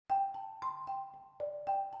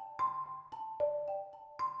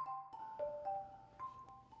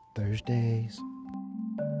Thursdays.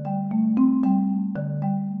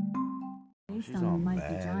 She's all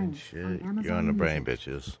mad and shit. You're on the brain,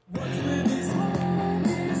 bitches.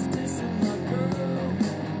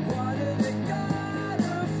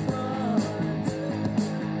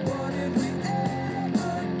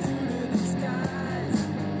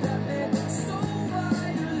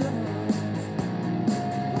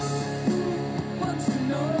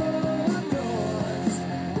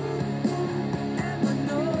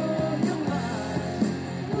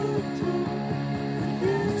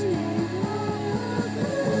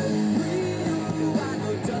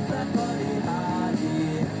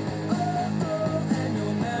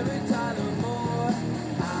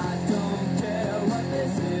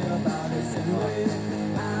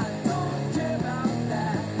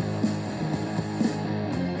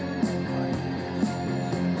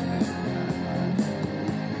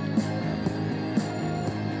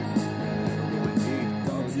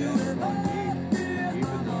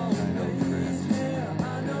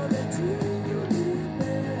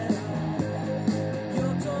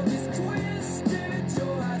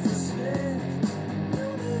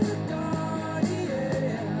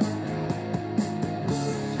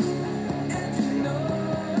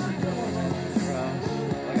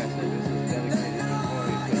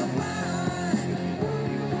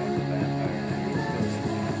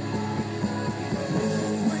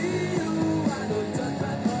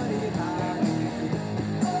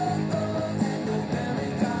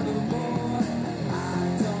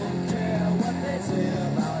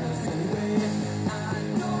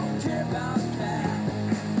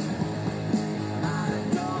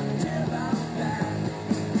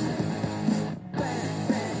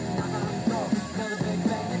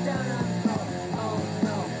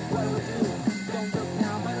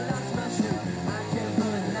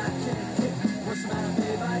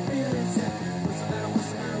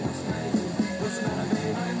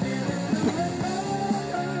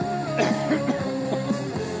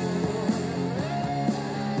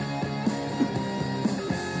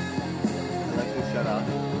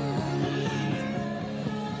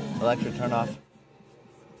 Alexa, turn off.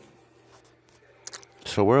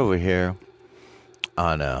 So we're over here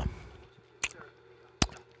on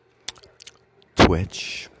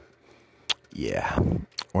Twitch. Yeah,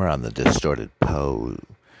 we're on the Distorted Poe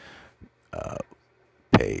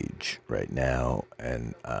page right now,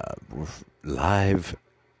 and we're live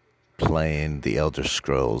playing the Elder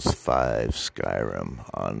Scrolls V Skyrim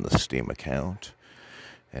on the Steam account.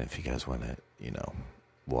 And if you guys want to,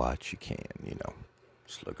 watch, you can,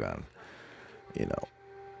 just look on,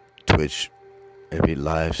 Twitch. Maybe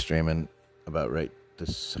live streaming about right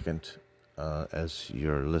this second as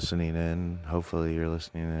you're listening in. Hopefully you're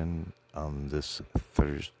listening in on this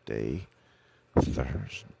Thursday,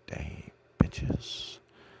 bitches.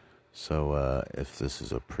 So if this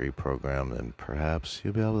is a pre-program, then perhaps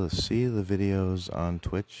you'll be able to see the videos on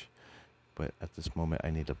Twitch. But at this moment, I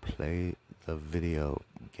need to play the video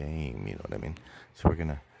game, you know what I mean? So we're going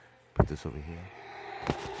to put this over here.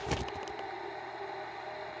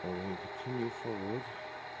 We're going to continue forward.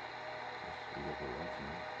 You guys are watching.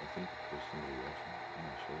 I think there's somebody watching. I'm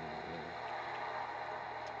not sure.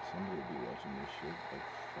 Somebody will be watching this shit. Like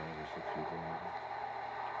 5 or 6 people maybe.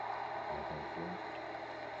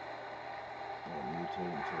 I'm mutating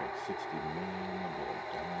to like 60 million. I'll be like,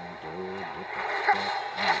 damn, dude, what the fuck?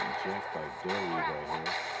 I'm getting jacked by Dory right here.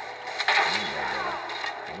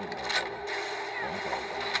 I don't know better. Vampire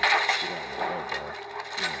guy. You don't know better, bro.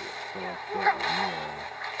 You don't get fucked up with me.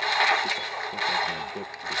 Get the fuck off my dick,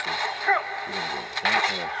 bitches. You're gonna get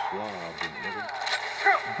vampire slobbed, nigga.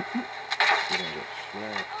 You're gonna get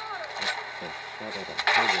slapped. That's shot at a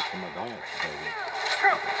hugger to my back, baby.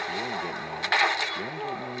 You ain't getting none. You ain't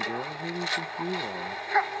getting none, girl. Who do you think you are?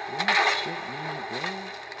 You ain't getting none, girl.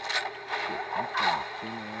 Shit, I'm trying to see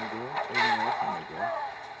my girl. Hey, no, that's not my girl.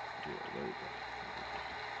 Yeah, there we go.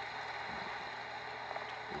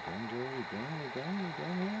 We're done, girl. We're done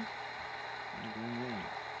here. We're done here.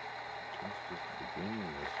 That's just the beginning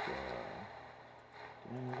of this guy.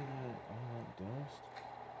 Damn, look at that. All that dust. I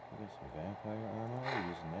got some vampire armor. We're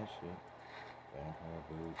using that shit. Vampire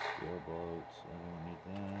boots, steel bolts. I don't need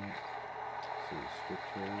that. So strip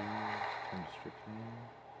train. Come strip train.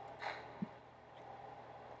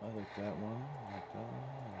 I like that one.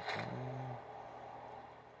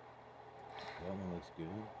 That one looks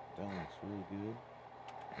good. That one looks really good.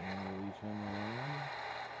 And we'll turn around.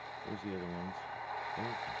 Where's the other ones? There's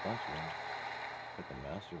a bunch of them. Got the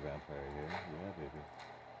master vampire here. Yeah, baby.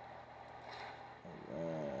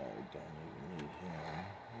 Alright, don't even need him.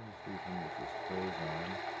 Let's leave him with his clothes on.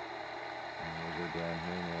 And we'll go down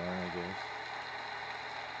here more, I guess.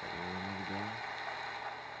 where we need to go?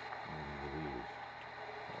 We need to leave.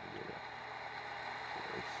 Gotta get it. So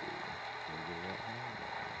let's see. Can we get it out here? No.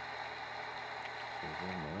 So is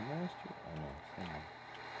there another master? Oh no, somewhere.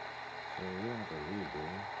 So we don't have to leave, do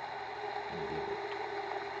we? We'll get it.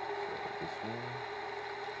 So this way.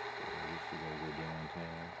 So I guess we gotta go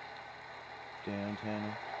downtown.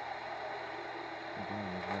 Downtown. Oh damn,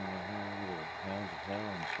 there's one right here. Little Hounds of Hell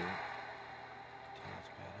and shit. That's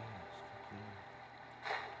badass. Fuck yeah.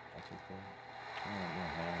 I'll take that. I don't want no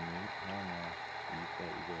hound meat. Hell no. You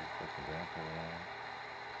thought you guys fucking vampire hound.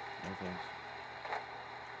 No thanks.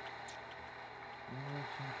 No,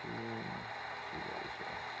 thank you. See you guys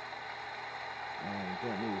here.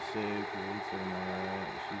 Don't need to save because Lisa and alright.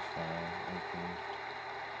 She's fine. Okay.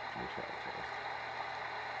 We'll try a test.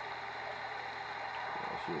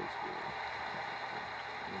 Yeah, she looks good.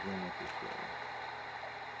 We're going up this way.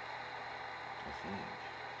 I think.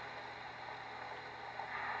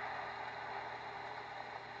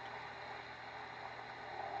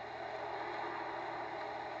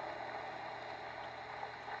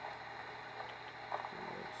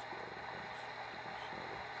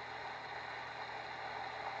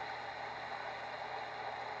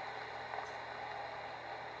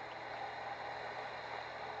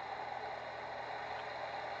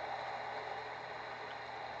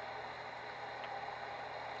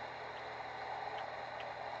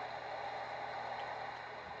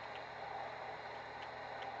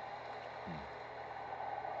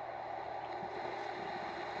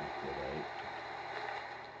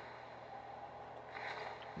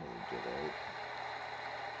 Get out.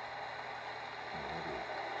 Already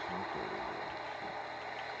talked over there. Shit.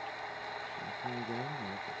 Can we go in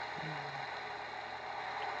there?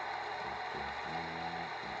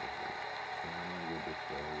 So I'm gonna go this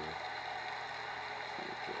way. See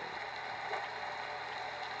what's up.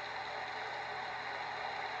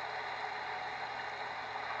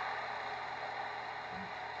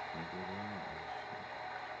 Can I go down? Oh shit.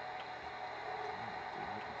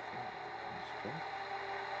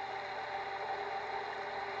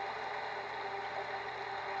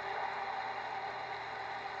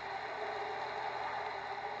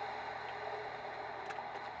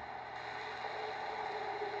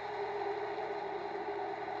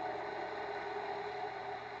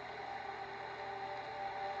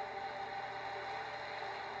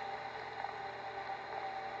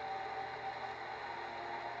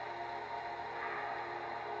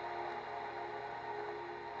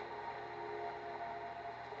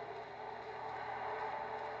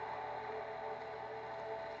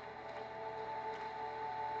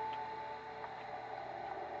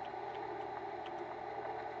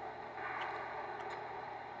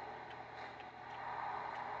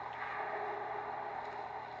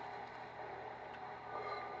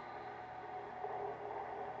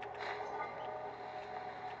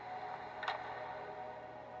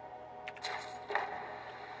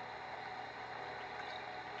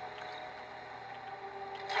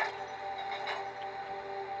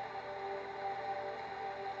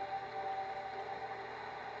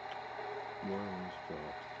 Worms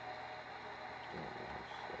dropped. Don't really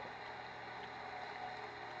suck.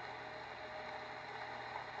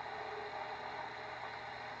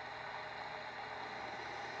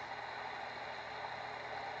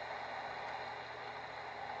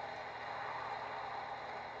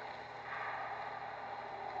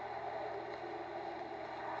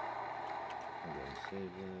 I'm gonna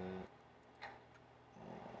save that.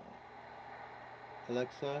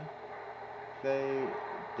 Alexa, play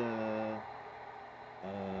the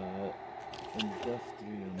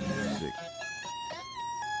industrial music.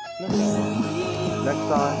 Next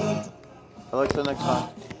time. Alexa, next time.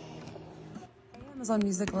 Hey Amazon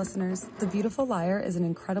Music listeners, The Beautiful Liar is an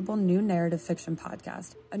incredible new narrative fiction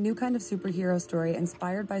podcast, a new kind of superhero story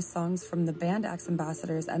inspired by songs from the band X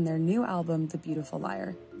Ambassadors and their new album, The Beautiful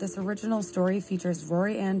Liar. This original story features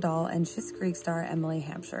Rory Ann Dahl and Schitt's Creek star Emily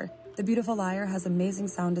Hampshire. The Beautiful Liar has amazing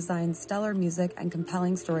sound design, stellar music, and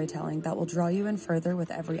compelling storytelling that will draw you in further with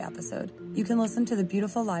every episode. You can listen to The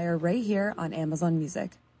Beautiful Liar right here on Amazon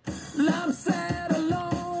Music. I'm sad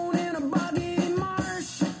alone in a boggy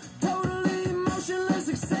marsh, totally motionless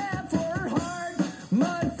except for her heart.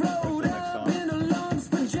 Mud flowed up in a lump's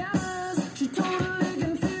pajamas. She totally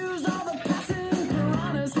confused all the passing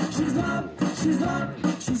piranhas. She's up,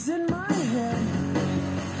 she's in my head.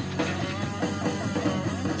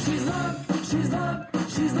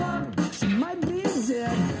 She's up, she might be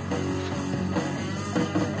dead.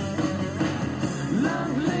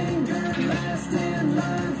 Love lingered last in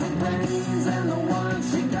line for brains, and the one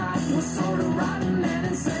she got was sort of rotten and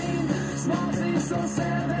insane. Small things so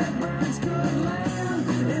sad that birds could land.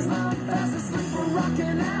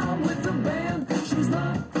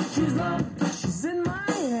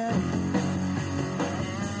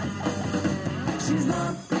 She's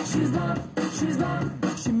loved, she's loved, she's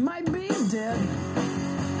loved. She might be dead.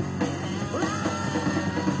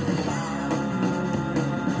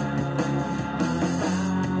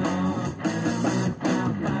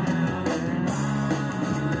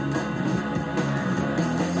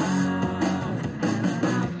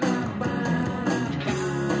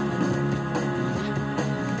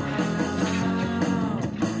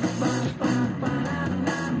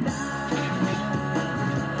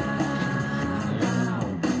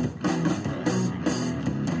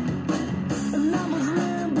 And I was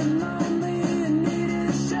living lonely and needed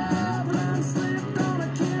a shovel and slipped on a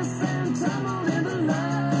kiss and tumbled into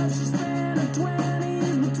love. She spent her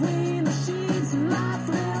 20s between the sheets and life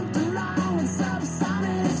lived along at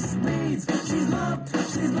subsonic speeds. She's loved,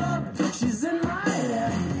 she's in my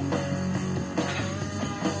head.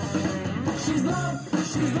 She's loved,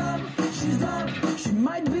 she's loved, she's loved. She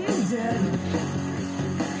might be dead.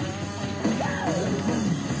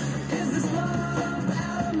 Is this love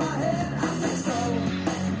out of my head? I think so.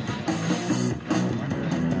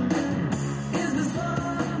 Is this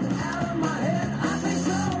love out of my head? I think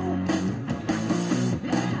so.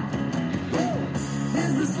 Yeah. Woo.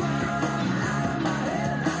 Is this love out of my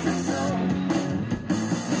head? I think so.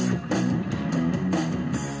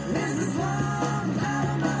 Is this love out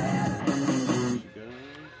of my head? She goes,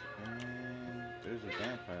 and there's a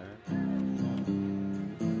vampire.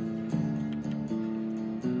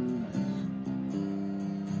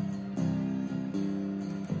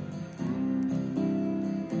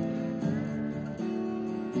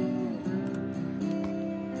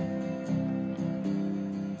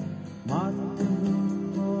 Martin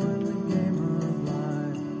Luther in the game of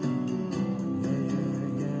life.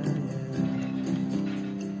 Yeah.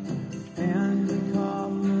 Andy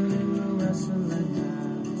Kaufman in the wrestling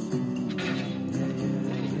match.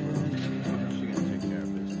 She gonna take care of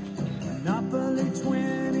business. Monopoly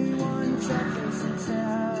 21 checkers and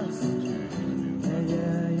chess.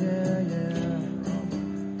 Yeah.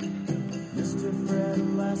 Mr. Fred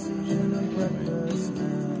Lassie in a breakfast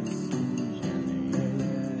mess.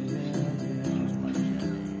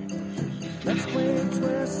 Let's play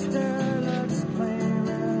Twister, let's play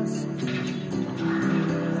Risk.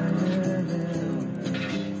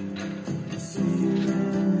 See you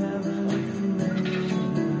in heaven if you make it.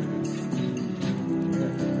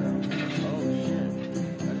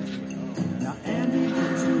 Now, Andy,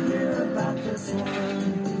 did you hear about this one?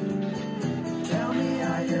 Tell me,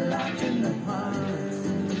 are you locked in the punch?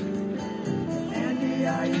 Andy,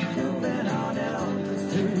 are you goofing on Elvis?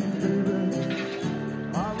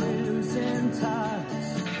 Are we losing touch?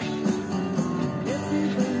 If you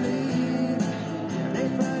believe they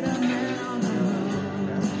put a man on the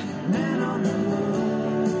moon, man on the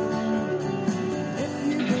moon. If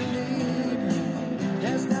you believe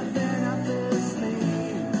there's nothing up their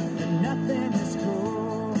sleeve, and nothing is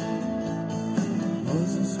cool.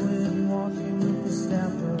 Moses went walking with the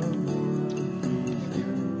staff of wood.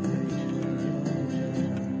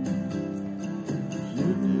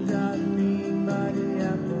 Newton got mean by the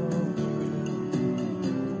apple.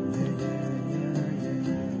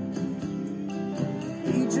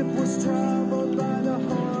 Egypt was troubled by the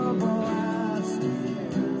horrible ass.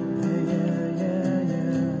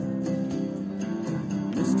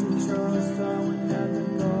 Mr. Charles Darwin had the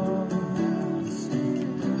golden ass.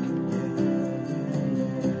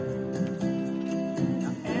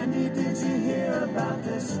 Now, Andy, did you hear about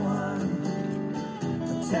this one?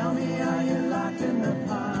 Tell me, are you locked in the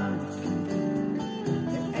punch?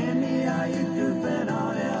 Andy, are you goofing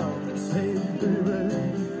on Elvis? Hey,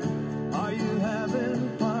 baby, are you having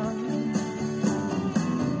fun?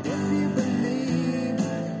 If you believe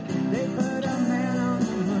they put a man on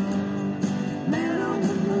the moon, man on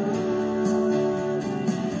the moon.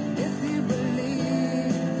 If you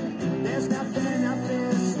believe there's nothing up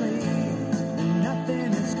their sleeve, and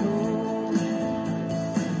nothing is cool.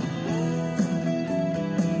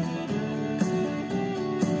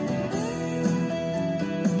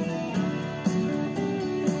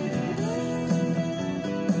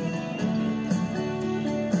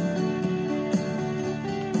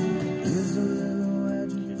 Here's a little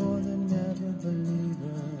legend for the never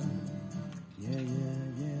believer. Yeah.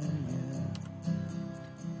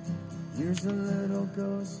 Here's a little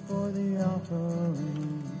ghost for the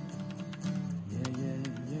offering. Yeah.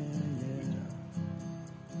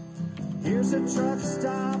 Here's a truck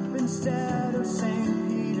stop instead of St.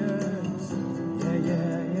 Peter's.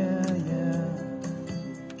 Yeah.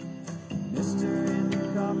 Mr. Andy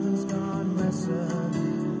Kaufman's gone wrestling.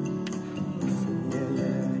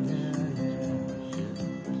 Yeah.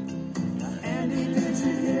 Andy, did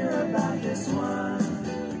you hear about this one?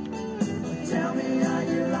 Tell me, are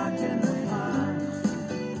you locked in the pines?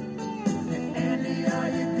 And Andy, are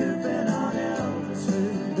you goofing on Elvis?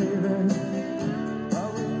 Baby,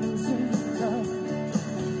 always seems tough.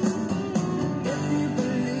 If you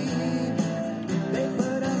believe they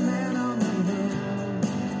put a man on the moon,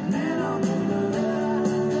 man on the moon.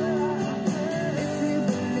 If you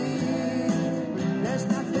believe there's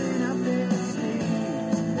nothing up there to see,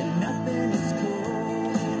 then nothing is cool.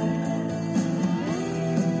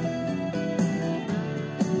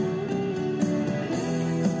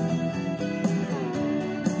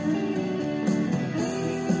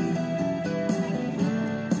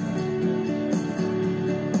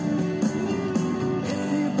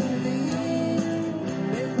 If you believe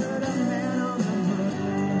they put a man on the moon,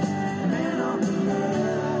 man on the moon.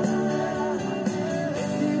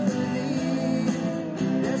 If you believe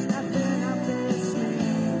there's nothing up there to see,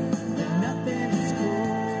 then nothing is cool.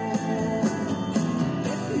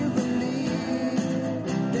 If you believe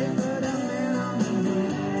they put a man on the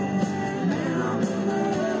moon, man on the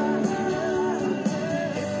moon.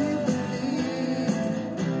 If you believe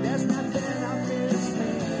there's nothing up there to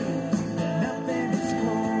see, then nothing is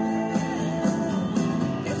cool.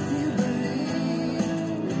 If you believe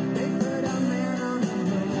they put a man on the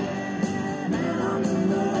moon, man on the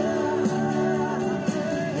moon.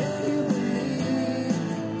 If you believe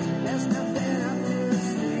there's nothing up there to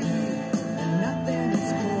see, then nothing is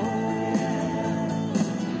cool.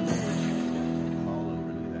 I'm all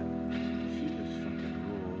over to that. She just fucking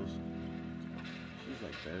rules. She's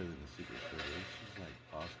like better than the Secret Service. She's like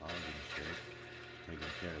boss hog and shit.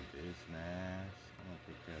 Taking care of business. I'm gonna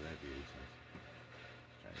take care of that dude since he's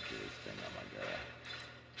trying to do this thing on my girl.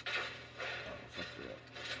 Oh, fucked her up.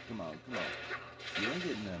 Come on, come on. You ain't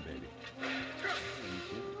getting none, baby. Oh, you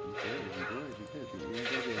could. You could. You could. You could. You ain't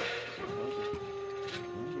gonna get it.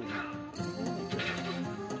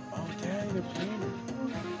 Oh, dang, they're playing it.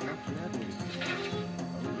 Fuck yeah, baby.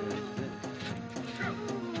 Oh, there's it.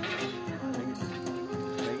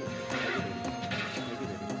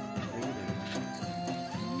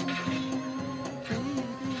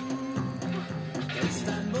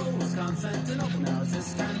 Istanbul was Constantinople, now it's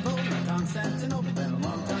Istanbul, not Constantinople. Been a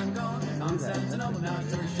long time gone. Constantinople, now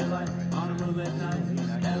it's Turkish delight on a moonlit night.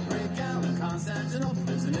 Every gal in Constantinople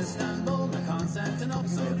lives in Istanbul, not Constantinople.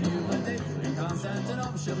 So if you a date in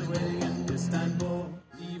Constantinople, she'll be waiting in Istanbul.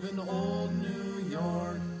 Even old New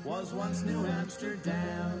York was once New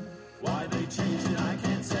Amsterdam. Why they changed it, I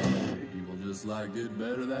can't say. People just liked it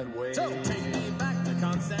better that way. So take me back to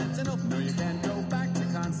Constantinople. No, you can't go back to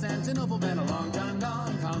Constantinople. Been a long time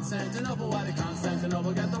gone. Constantinople, why did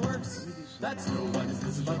Constantinople get the works? That's nobody's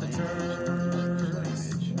business but the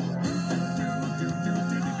Turks.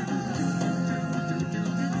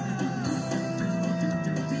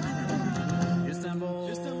 Istanbul.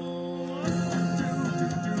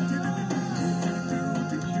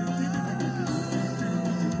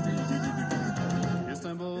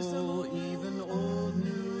 Istanbul, even old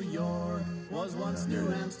New York was once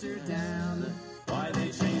New Amsterdam. Why they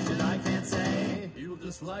changed it, I can't say. People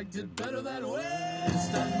just liked it better that way.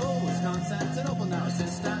 Istanbul was Constantinople, now it's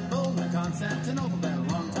Istanbul, not Constantinople. Been a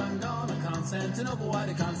long time gone, not Constantinople. Why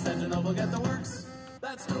did Constantinople get the works?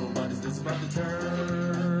 That's nobody's business but the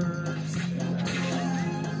Turks.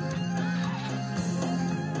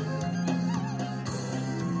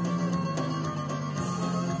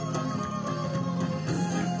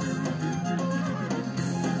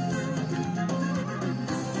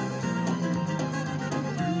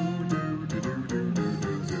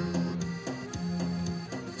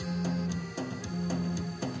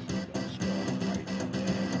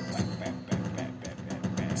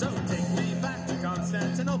 So take me back to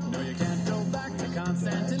Constantinople. No, you can't go back to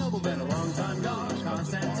Constantinople. Been a long time gone.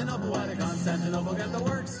 Constantinople, why did Constantinople get the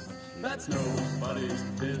works? That's nobody's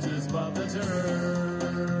business but the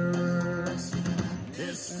Turks.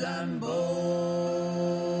 Istanbul.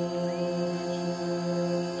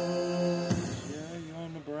 Yeah, you're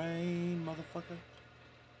on the brain, motherfucker.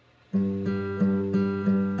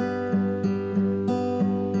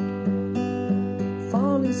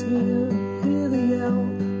 Fall is here, hear the yell.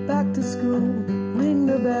 Back to school, ring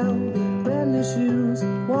the bell. Brand new shoes,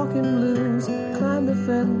 walking blues. Climb the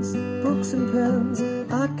fence, books and pens.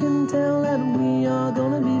 I can tell that we are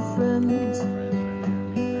gonna be friends.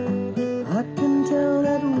 I can tell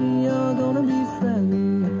that we are gonna be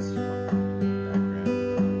friends.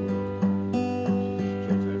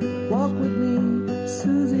 Walk with me,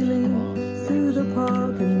 Susie Lee, through the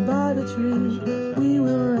park and by the tree. We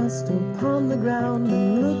will rest upon the ground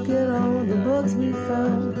and look at all the bugs we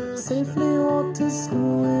found. Safely walk to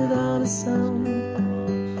school without a sound.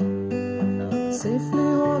 Safely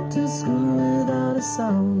walk to school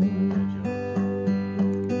sound.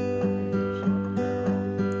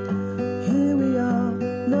 Here we are,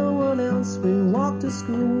 no one else. We walk to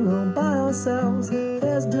school all by ourselves.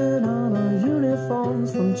 There's dirt on our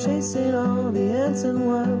uniforms from chasing all the ants and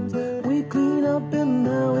worms. We clean up and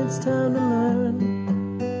now it's time to learn.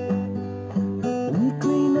 We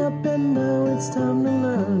clean up and now it's time to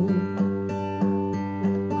learn.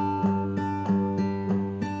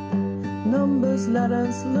 Numbers,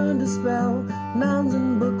 letters, learn to spell, nouns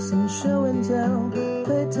and books and show and tell.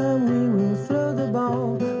 Playtime we will throw the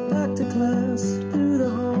ball, back to class, through the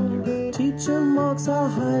hall. Teacher marks our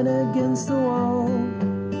hide against the wall.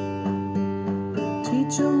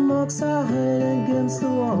 Teacher marks our hide against the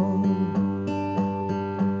wall.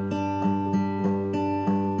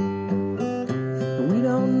 We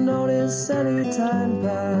don't notice any time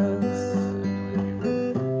pass.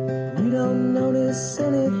 We don't notice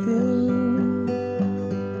anything.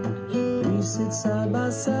 We sit side by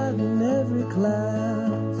side in every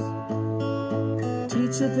class.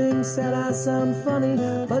 Teacher thinks that I sound funny,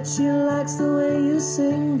 but she likes the way you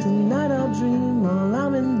sing. Tonight I'll dream while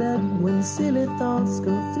I'm in bed, when silly thoughts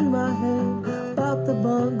go through my head about the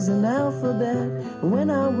bugs and alphabet. When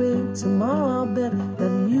I wake tomorrow I'll bet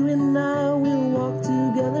that you and I will walk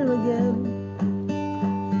together again.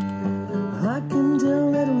 I can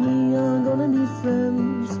tell that we are gonna be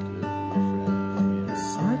friends.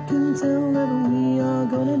 Yes, I can tell that we are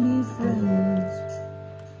gonna be friends.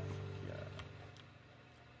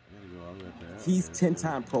 He's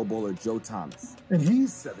 10-time Pro Bowler Joe Thomas. And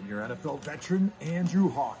he's 7-year NFL veteran Andrew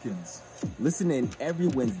Hawkins. Listen in every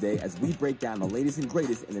Wednesday as we break down the latest and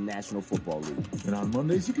greatest in the National Football League. And on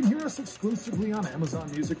Mondays, you can hear us exclusively on Amazon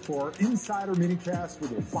Music for our Insider Minicast,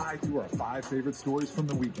 where we'll fly through our 5 favorite stories from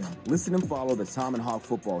the weekend. Listen and follow the Tom and Hawk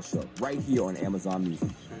Football Show right here on Amazon Music.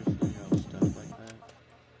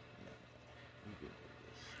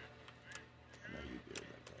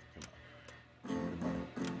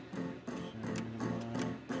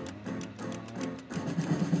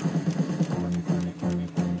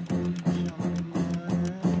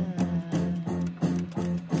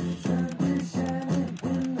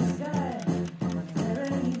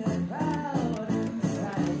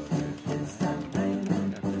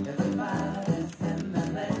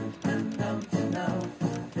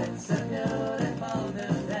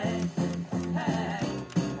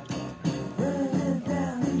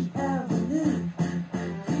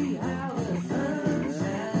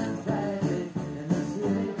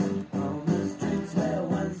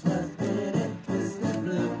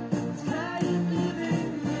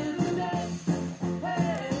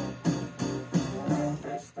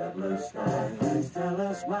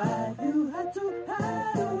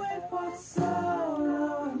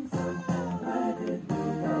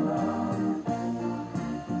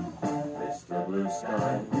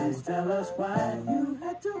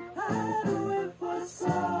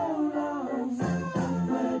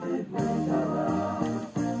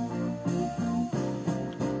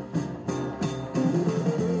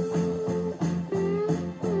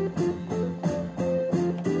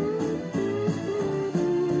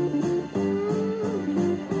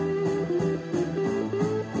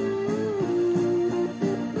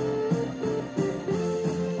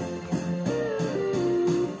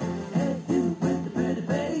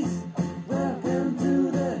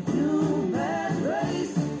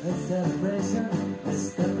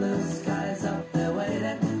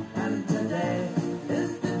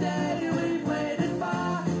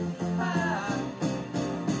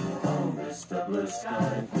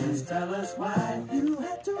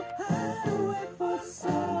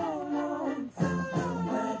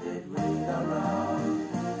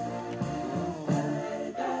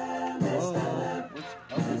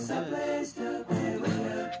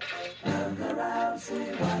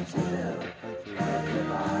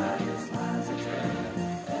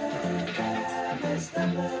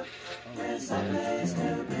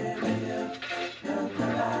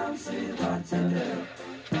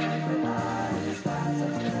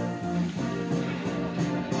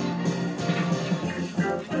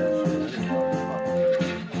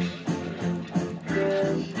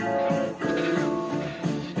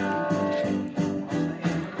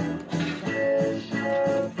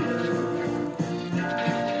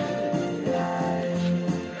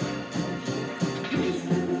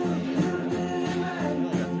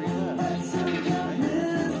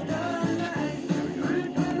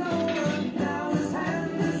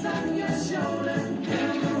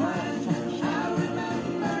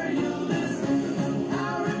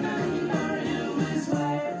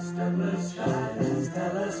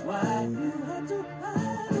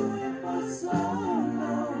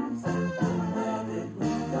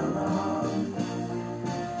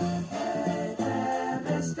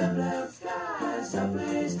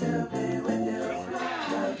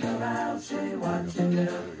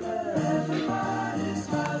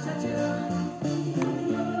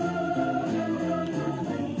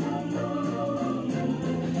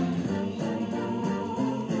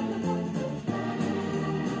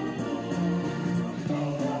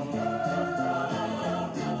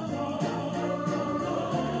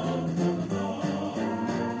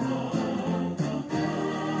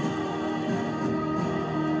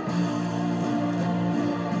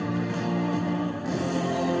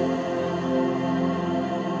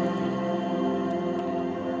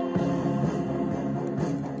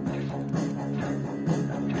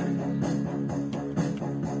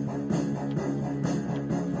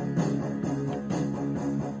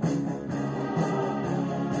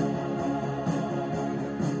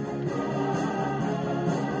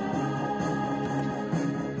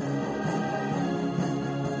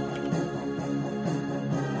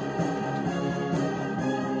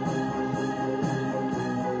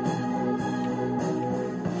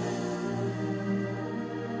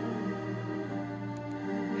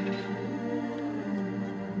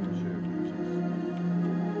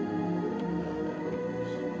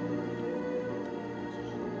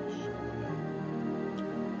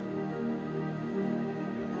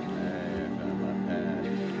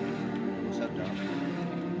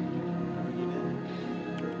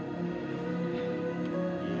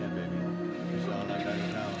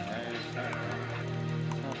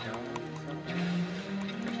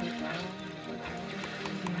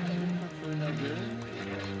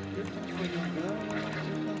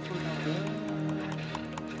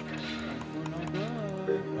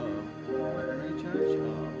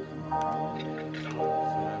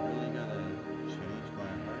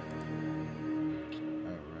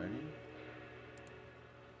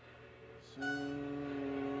 I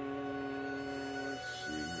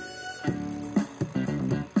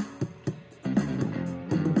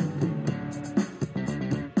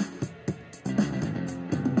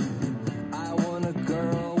want a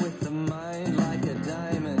girl with a mind like a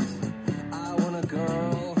diamond. I want a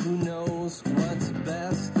girl who knows what's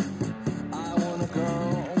best. I want a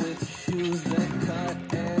girl with shoes that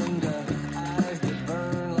cut and eyes that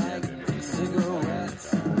burn like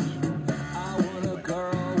cigarettes. I want a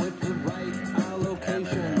girl with the right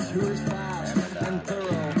allocations, who is fast and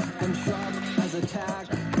thorough and sharp as a tack.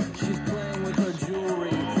 She's playing with her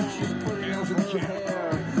jewelry, she's putting up her hair,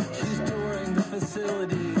 she's touring the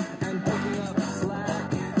facility and picking up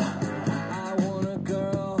slack. I want a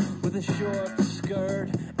girl with a short skirt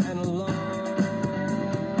and a long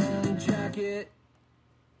jacket.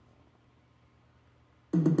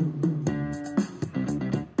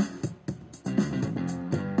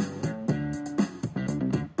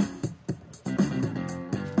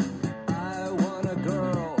 I want a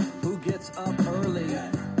girl who gets up early.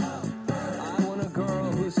 I want a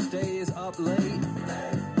girl who stays up late.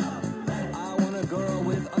 I want a girl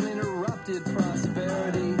with uninterrupted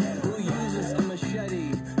prosperity, who uses a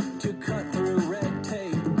machete to cut through red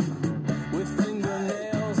tape, with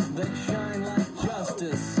fingernails that shine like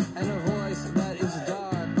justice, and a voice that is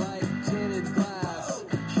dark like tinted glass.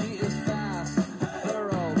 She is fast,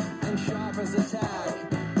 thorough, and sharp as a tack.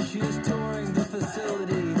 She is touring the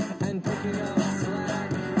facility and picking up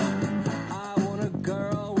slack. I want a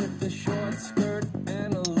girl with a short skirt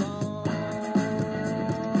and a long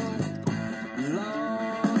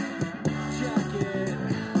jacket.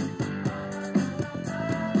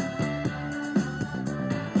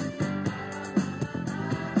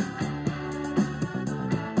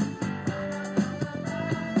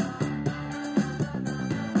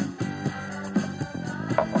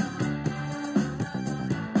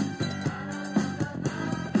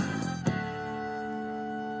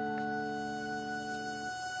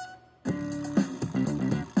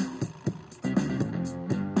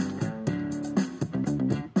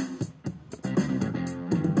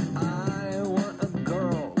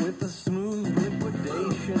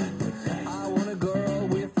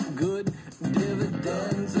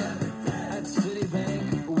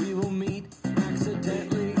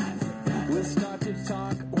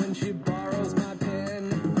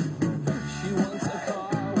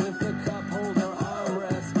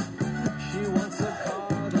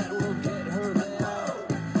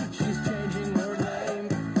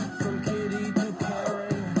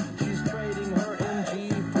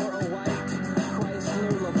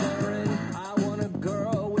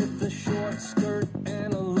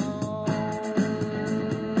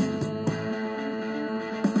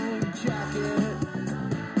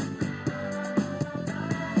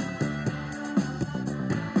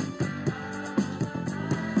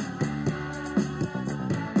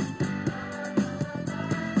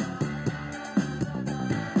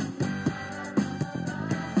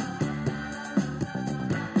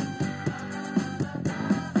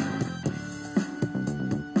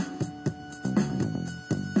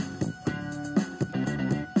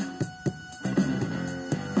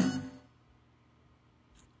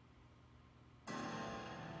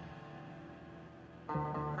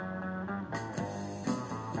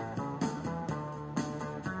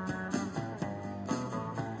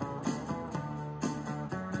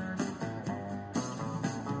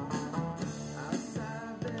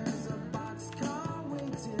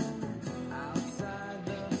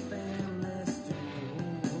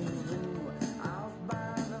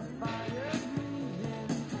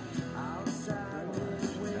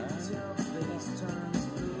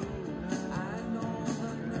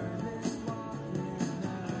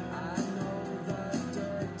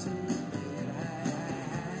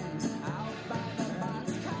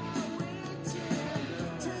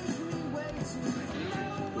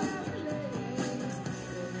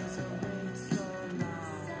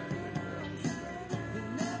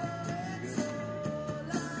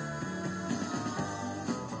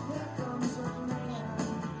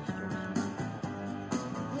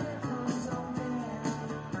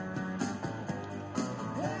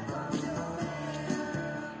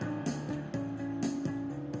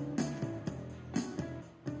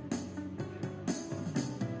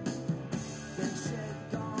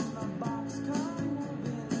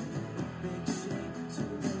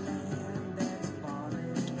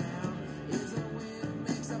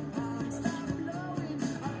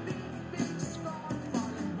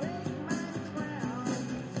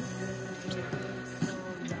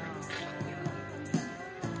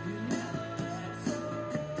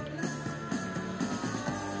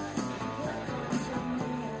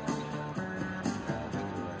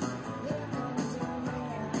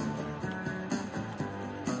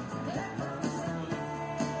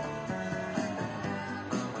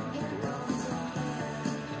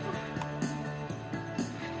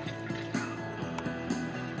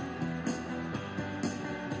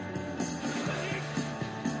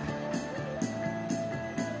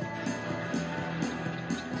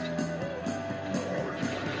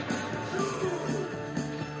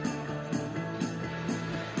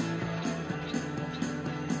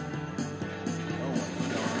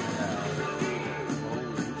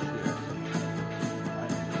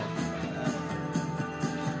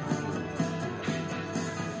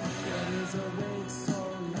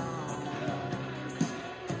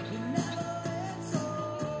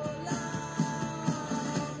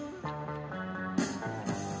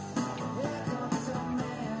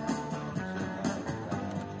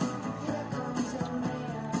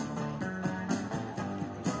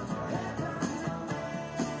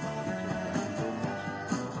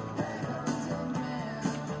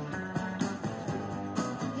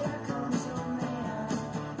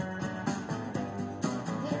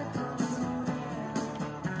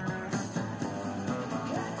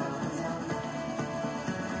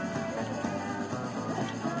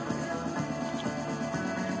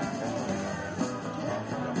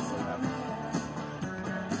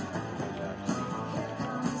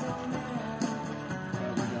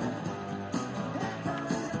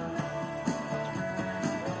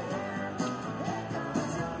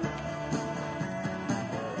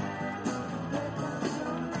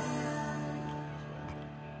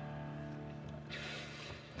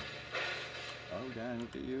 Dan,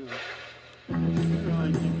 look at you. You're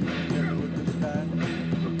on with the sky.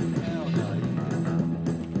 Now,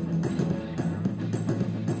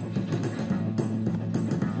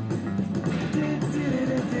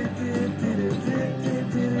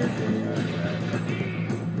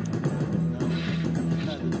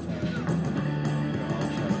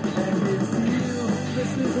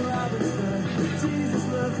 Mrs. Robinson,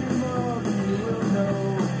 Jesus loves you more than you will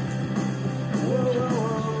know. Whoa, whoa,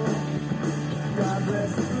 whoa. God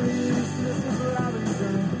bless you, please, Mrs.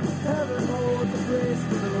 Robinson. Heaven holds a grace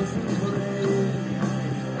for those who pray.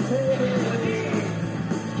 Hey, hey, hey.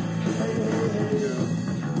 Hey, hey, hey.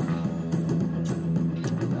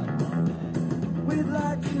 We'd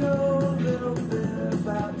like to know a little bit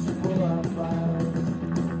about you for our files.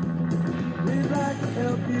 We'd like to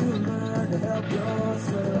help you learn to help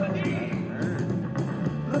yourself.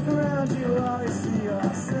 Look around you, all you see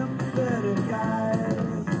are sympathetic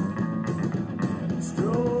eyes.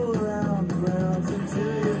 Stroll around the grounds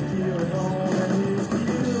until you feel at home. And here's to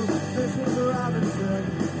you, Mrs. Robinson.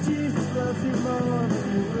 Jesus loves you more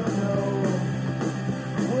than you will know.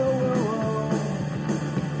 Whoa, whoa, whoa.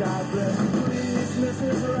 God bless you, please,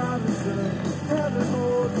 Mrs. Robinson. Heaven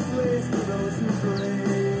holds a place for those who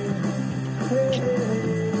pray. Hey, hey,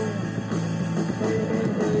 hey. Hey, hey,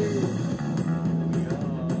 hey.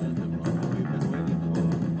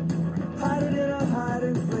 Hide it in a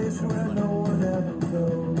hiding place where no one ever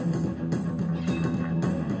goes.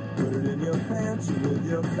 Put it in your pantry with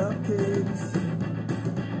your cupcakes.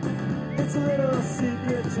 It's a little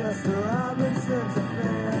secret, just a Robinson's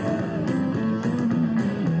affair.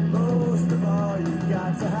 Most of all, you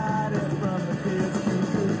got to hide it from the kids.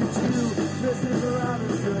 Look at you, Mrs.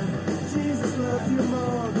 Robinson. Jesus loves you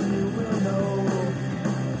more than you will know.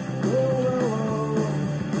 Whoa, whoa,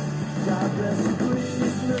 whoa. God bless you,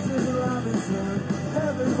 please, Mrs. Robinson.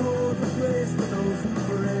 Heaven holds a place for those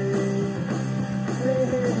who pray. Hey,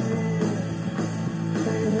 hey, hey.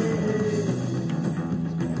 Hey, hey, hey.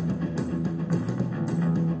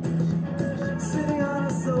 Sitting on a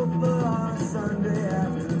sofa on a Sunday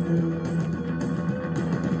afternoon.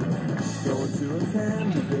 Going to a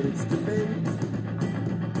candidate's debate.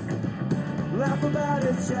 Laugh about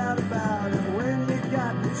it, shout about it when you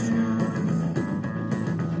got to choose.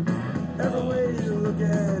 Every way you look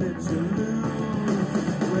at it, you lose.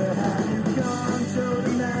 Where have you gone? Show the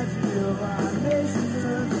magic of our nation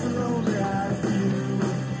turns its lonely eyes to you.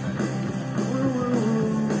 Woo, woo,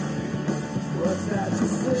 woo. What's that you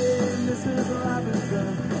say, Mrs.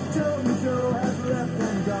 Robinson? Joe and Joe has left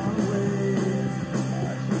and gone away.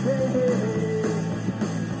 Hey, hey, hey.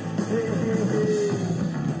 Hey, hey, hey.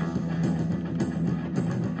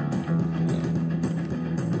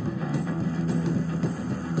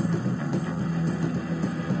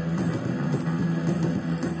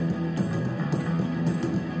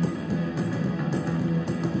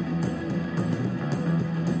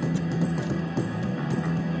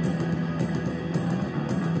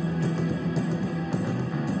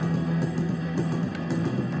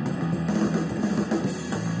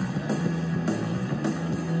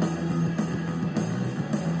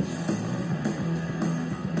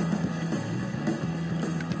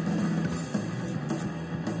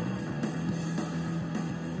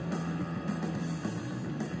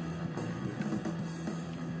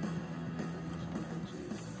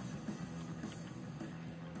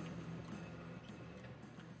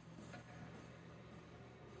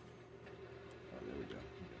 there we go.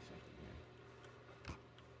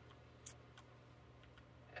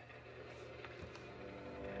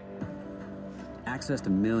 Access to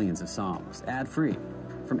millions of songs, ad-free,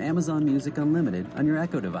 from Amazon Music Unlimited on your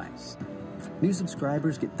Echo device. New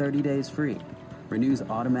subscribers get 30 days free. Renews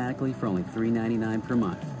automatically for only $3.99 per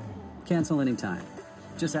month. Cancel anytime.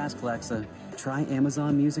 Just ask Alexa, try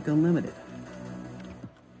Amazon Music Unlimited.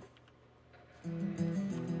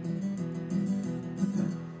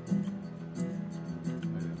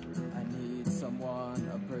 I need someone,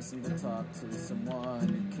 a person to talk to, someone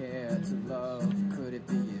you care to love. Could it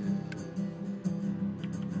be you?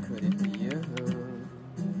 Could it be you?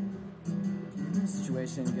 The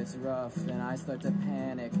situation gets rough and I start to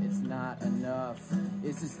panic. It's not enough.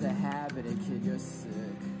 It's just a habit, kid, you're sick.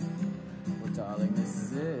 Well, darling,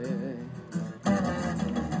 this is it.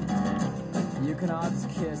 You can all just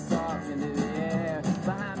kiss off into the air.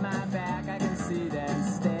 Behind my back, I can see them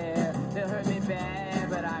stare. They'll hurt me bad,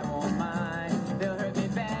 but I won't mind. They'll hurt me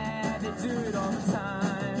bad, they do it all the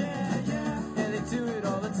time. Yeah, they do it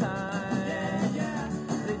all the time. Yeah,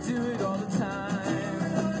 they do it all the time.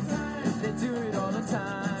 They do it all the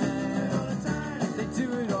time. They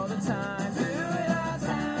do it all the time. Do it all the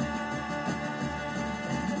time.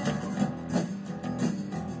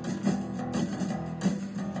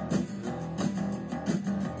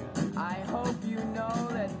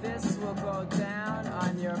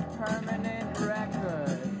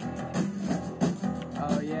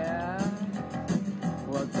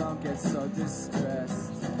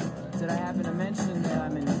 Did I happen to mention that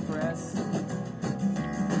I'm in the press?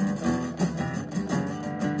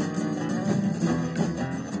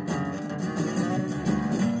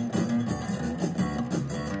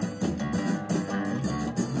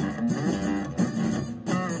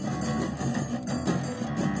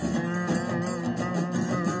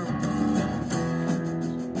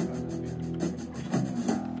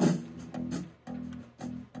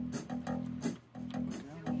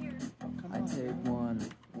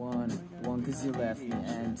 Cause you left me,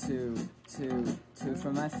 and two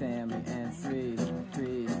for my family, and three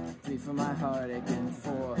for my heartache, and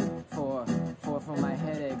four for my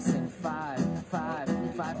headaches, and five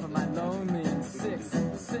for my lonely, and six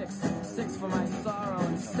for my sorrow,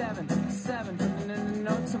 and seven for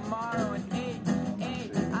no tomorrow, and eight,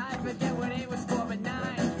 I forget what eight was for, but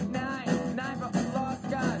nine for a lost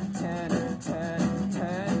God, 10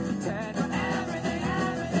 for everything.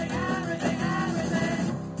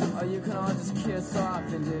 Or you can all just kiss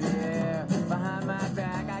off into the air. Behind my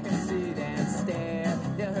back I can see them stare.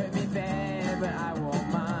 They'll hurt me bad, but I won't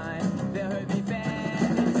mind. They'll hurt me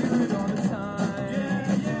bad, they do it all the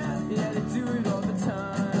time. Yeah, they do it all the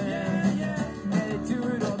time. Yeah, they do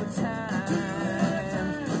it all the time. Do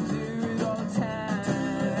it all the time.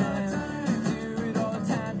 Do it all the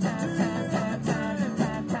time.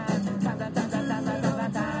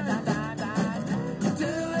 Do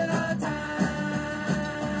it all the time.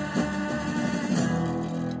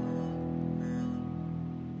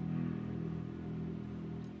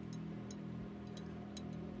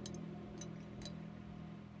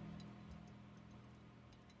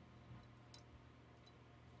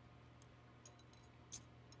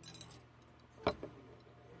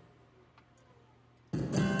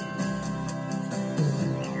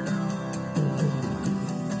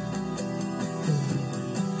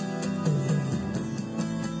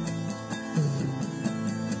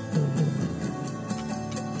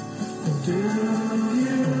 Do you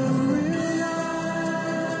realize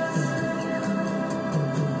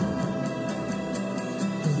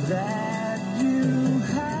that you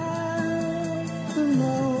have the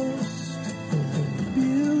most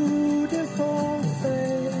beautiful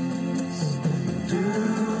face? Do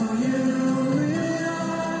you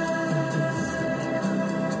realize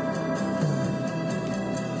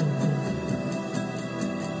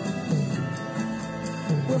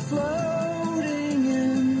we're floating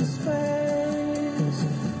in space?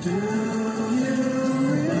 Do you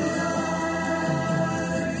realize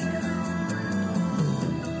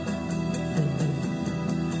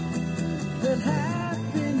that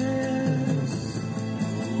happiness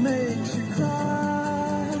makes you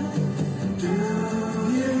cry? Do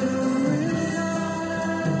you realize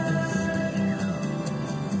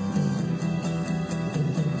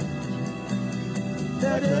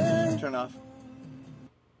that Turn off. I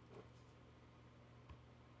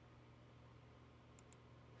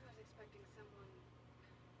was expecting someone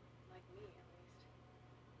like me, at least.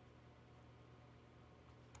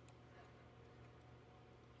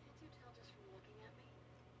 Can't you tell just from looking at me?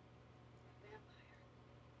 A vampire.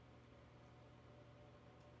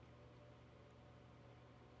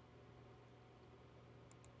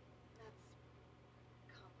 That's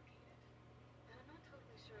complicated. And I'm not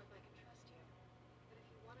totally sure if I can trust you. But if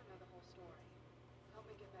you want to know the whole story,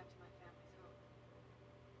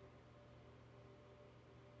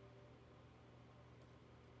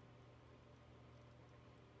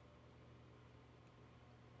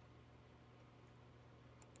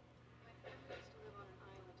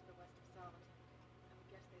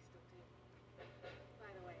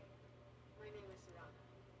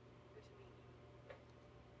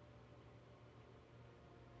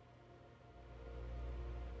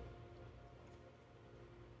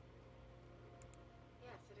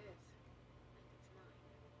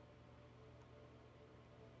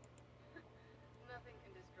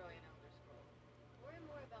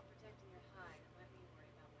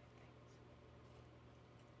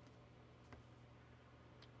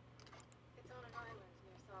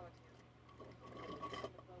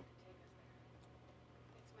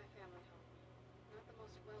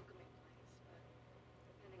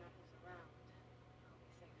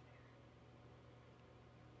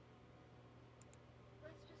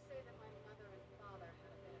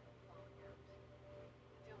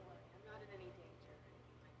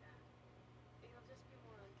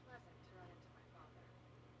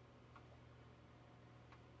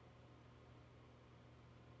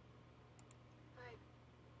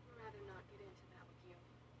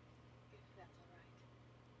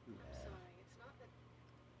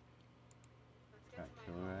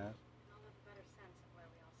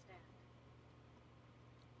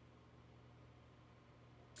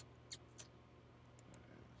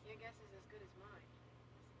 good as mine.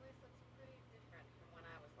 This place looks pretty different from when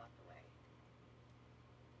I was locked away.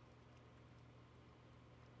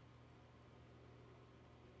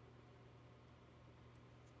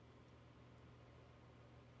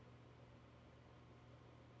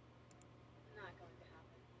 Not going to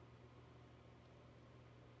happen.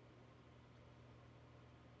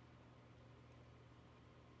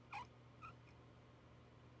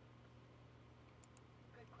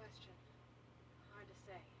 Good question. Hard to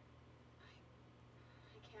say.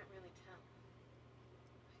 I can't really tell. I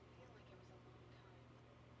feel like it was a long time.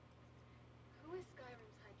 Who is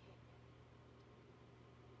Skyrim's High King?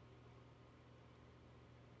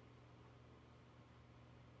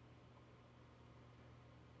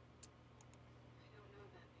 I don't know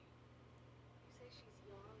that name. You say she's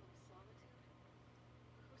Jarl of Solitude?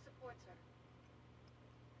 Who supports her?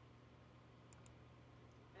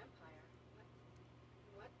 Empire?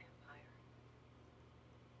 What empire?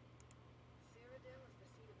 Cyrodiil is the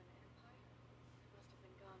seat of an empire? It must have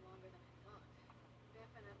been gone longer than I thought.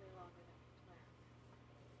 Definitely longer than we planned.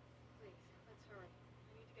 Please, let's hurry.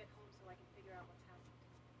 I need to get home so I can figure out what's happened.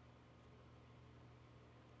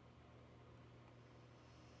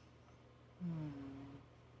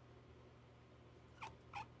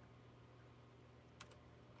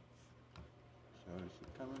 So is she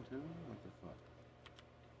coming too? What the fuck?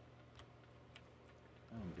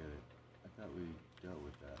 I don't get it. I thought we dealt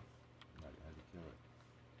with that. Like, I had to kill it.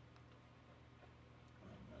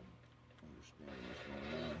 I'm not understanding what's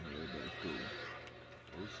going on here, but it's cool.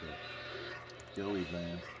 Oh shit. Joey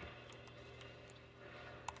man.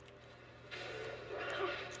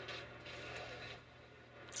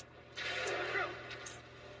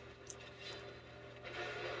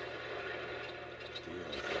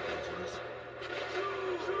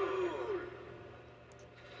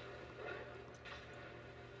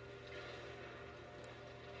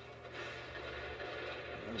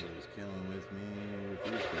 Nobody's killing with me with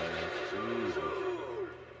these guys. Jesus.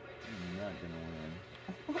 I'm not gonna win.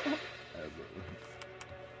 Ever.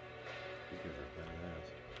 Because of badass.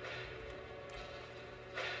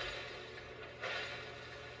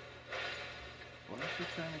 Why is she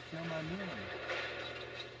trying to kill my men?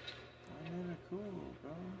 My men are cool,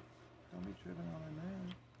 bro. Don't be tripping on my man.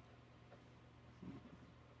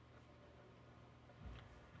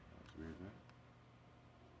 That's weird, right?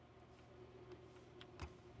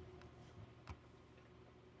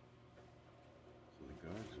 So the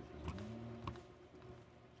guards are gone.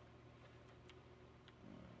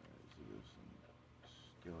 Alright, so there's some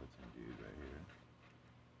skeleton dude right here.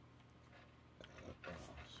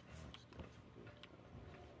 Small skeleton dude.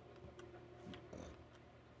 Fuck.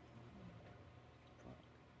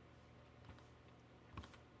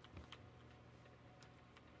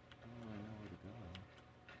 I don't really know where to go.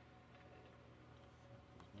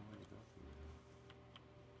 There's no way to go through here.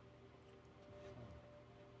 Fuck.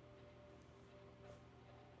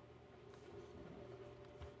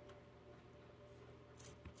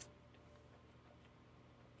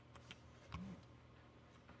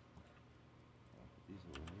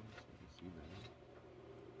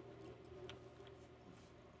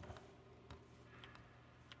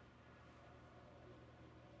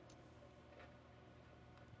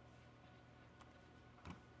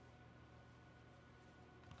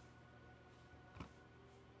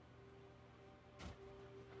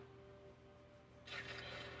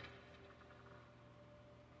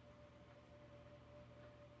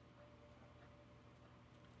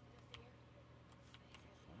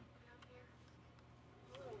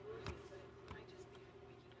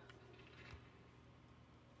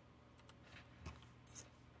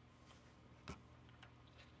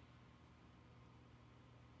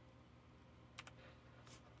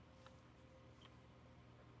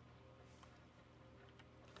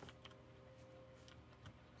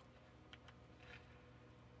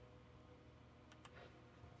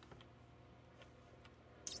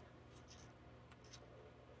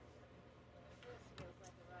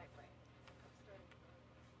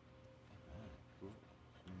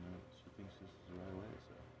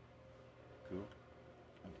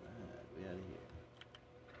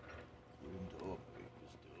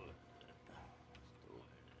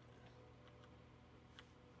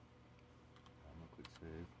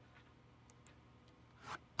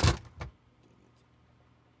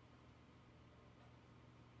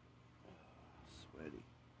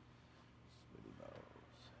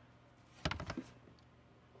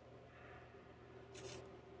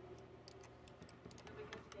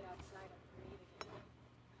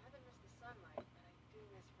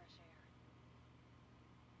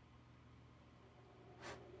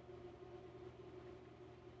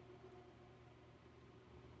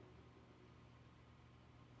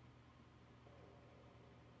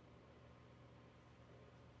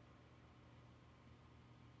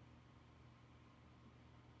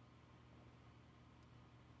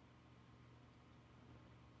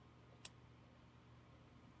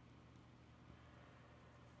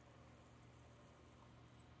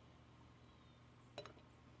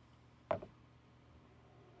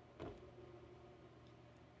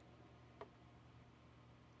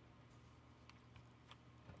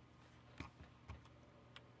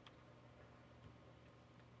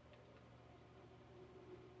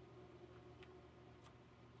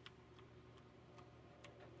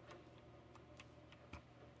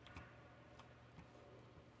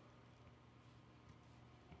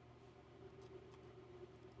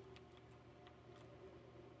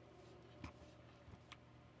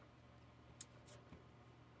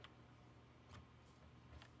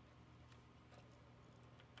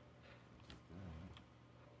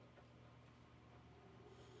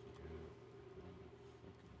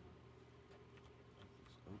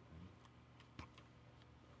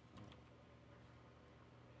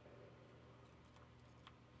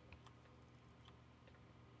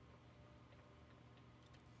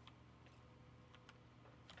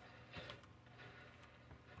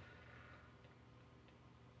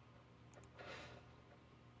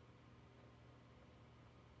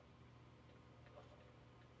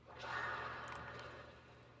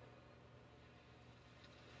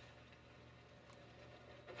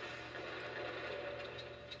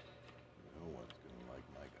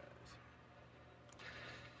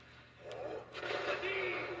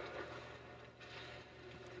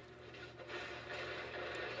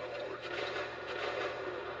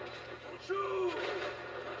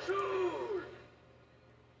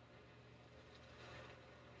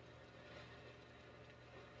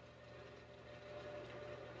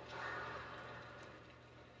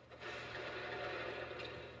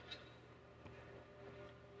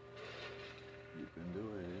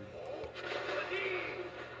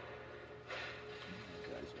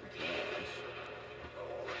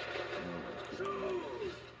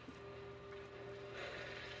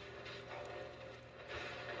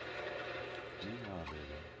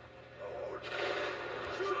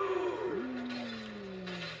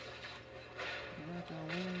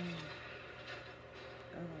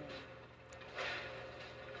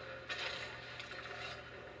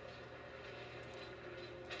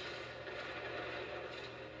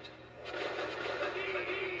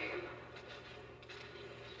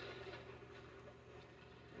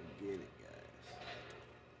 get it, guys.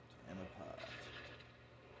 Tamapod.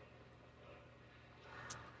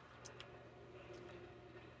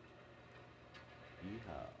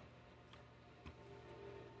 Yeehaw.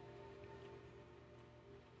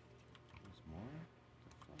 There's more?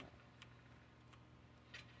 What the fuck?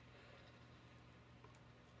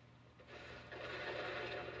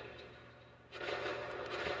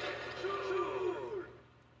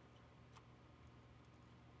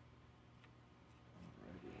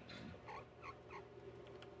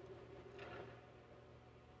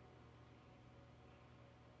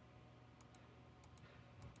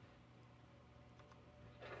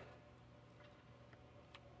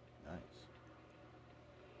 Nice.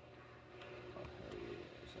 Oh, hell yeah.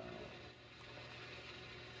 Sound.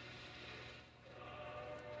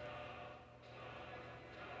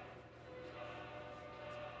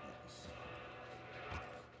 Nice.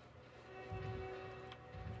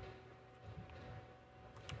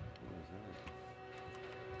 What is that?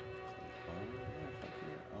 A bone? Yeah, fuck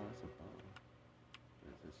yeah. Oh, it's a bone.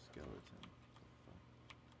 There's this skeleton. What the fuck?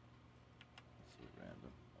 Let's see,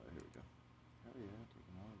 random. Oh, here we go. Hell yeah,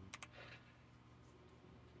 taking all of it.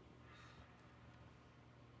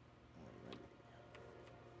 Alrighty.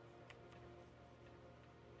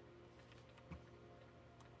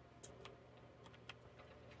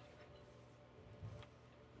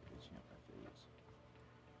 Itching up my face.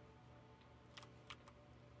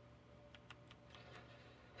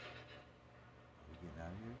 Are we getting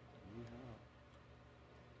out of here? Yeehaw.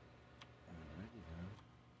 Alrighty then.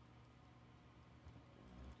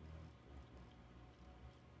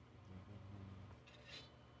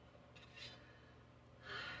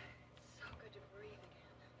 So good to breathe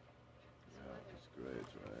again. Yeah, it's great,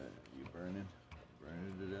 right? You burning?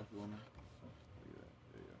 Burning to death, woman? Look at that.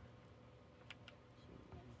 There you are.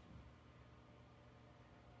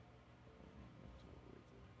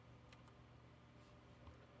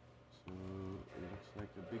 So it looks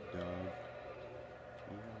like a big dog.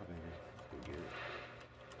 Yeah, baby. Let's go get it.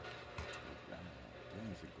 Dang,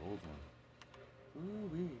 it's a gold one.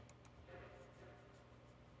 Ooh-wee.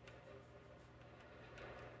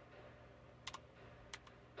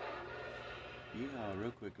 Yeehaw,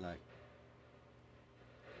 real quick, like.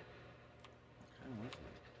 What kind was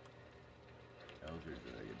that? Elder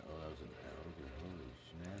Dragon. Oh, that was an elder. Holy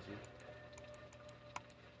schnazzy.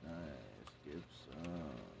 Nice. Give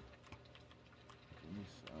some. Give me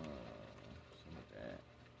some of that.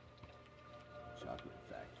 Chocolate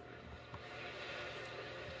Factory.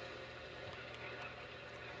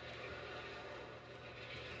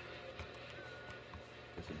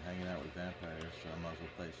 Guess I'm hanging out with vampires, so I might as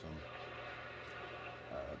well play some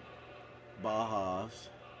Bajas.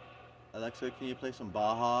 Alexa, can you play some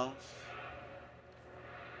Bajas?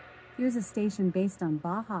 Here's a station based on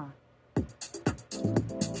Baja.